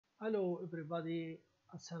Hello everybody,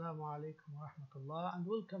 Assalamu alaikum wa rahmatullah and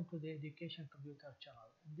welcome to the Education Computer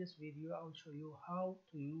channel. In this video I will show you how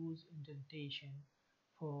to use indentation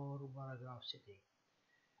for paragraph setting.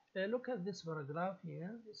 Look at this paragraph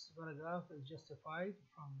here. This paragraph is justified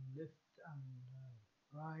from left and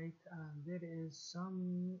right, and there is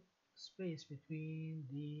some space between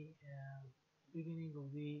the beginning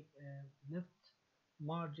of the left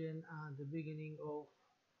margin and the beginning of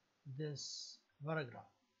this paragraph.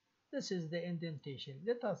 This is the indentation.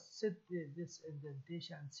 Let us set this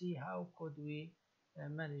indentation and see how could we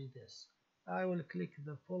manage this. I will click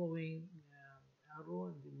the following arrow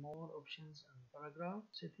in the more options and paragraph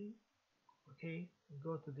setting. Okay,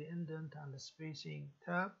 go to the indent and the spacing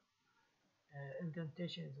tab.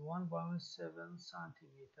 Indentation is 1.7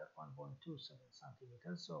 centimeter, 1.27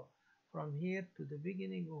 centimeters. So from here to the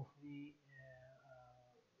beginning of the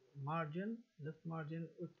margin, left margin,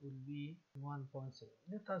 it will be 1.7.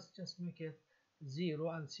 Let us just make it 0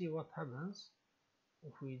 and see what happens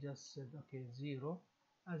if we just said okay 0.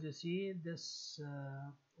 As you see, this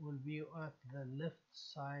will be at the left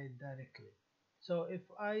side directly. So if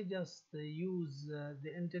I just use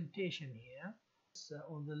the indentation here,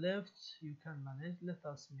 on the left you can manage. Let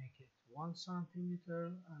us make it 1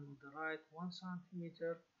 centimeter, and on the right 1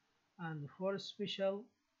 centimeter, and for special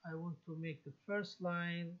I want to make the first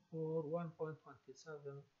line for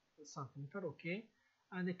 1.27 centimeter. Okay,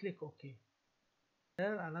 and I click OK.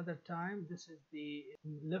 There another time, this is the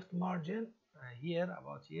left margin here,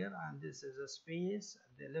 about here, and this is a space,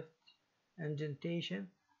 the left indentation,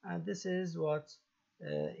 and this is what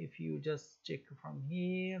if you just check from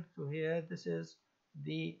here to here, this is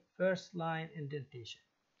the first line indentation.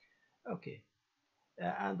 Okay,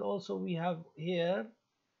 and also we have here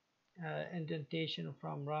indentation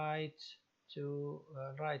from right to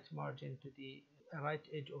right margin to the right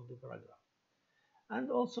edge of the paragraph. And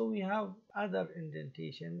also we have other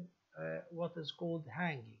indentation, what is called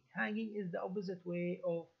hanging. Hanging is the opposite way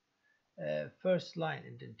of first line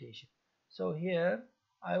indentation. So here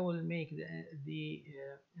I will make the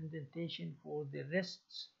indentation for the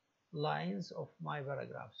rest lines of my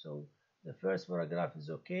paragraph. So the first paragraph is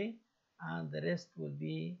okay, and the rest will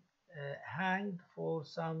be hanged for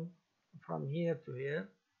some from here to here.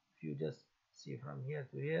 If you just see from here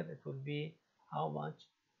to here, it will be how much?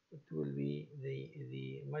 It will be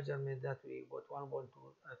the measurement that we put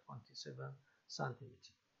 1.27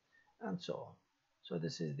 centimeters, and so on. So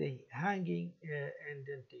this is the hanging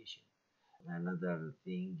indentation. Another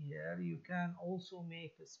thing here, you can also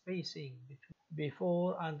make a spacing between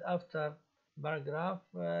before and after paragraph,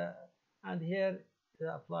 and here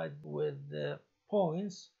applied with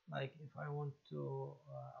points. Like if I want to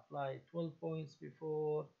apply 12 points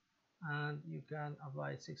before, and you can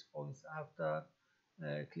apply 6 points after.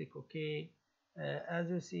 Click OK. As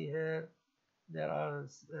you see here, there are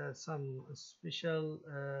some special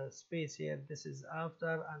space here. This is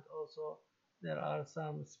after, and also there are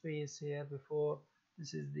some space here before.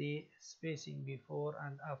 This is the spacing before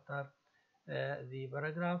and after the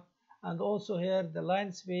paragraph. And also here the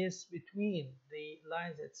line space between the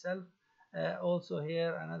lines itself. Also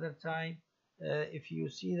here another time, if you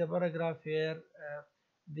see the paragraph here,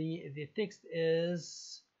 the text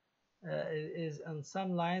is on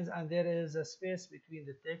some lines, and there is a space between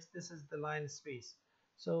the text. This is the line space.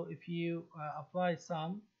 So if you apply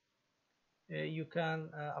some, you can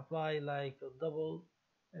apply like a double.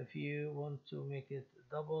 If you want to make it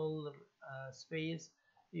double space,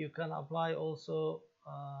 you can apply also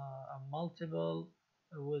a multiple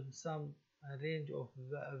with some range of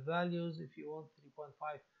values. If you want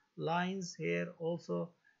 3.5 lines here, also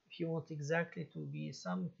if you want exactly to be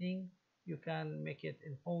something, you can make it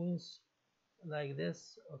in points like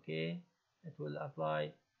this. Okay, it will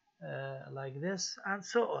apply like this, and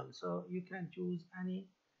so on. So you can choose any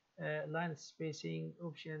line spacing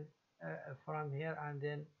option from here, and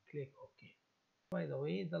then click OK. By the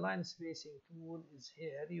way, the line spacing tool is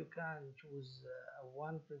here. You can choose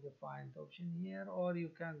one predefined option here, or you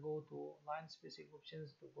can go to line spacing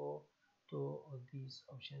options to go to these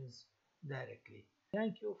options directly.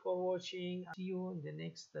 Thank you for watching. See you in the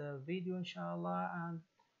next video, inshallah,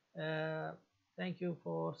 and thank you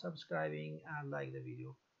for subscribing and like the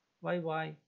video. Bye bye.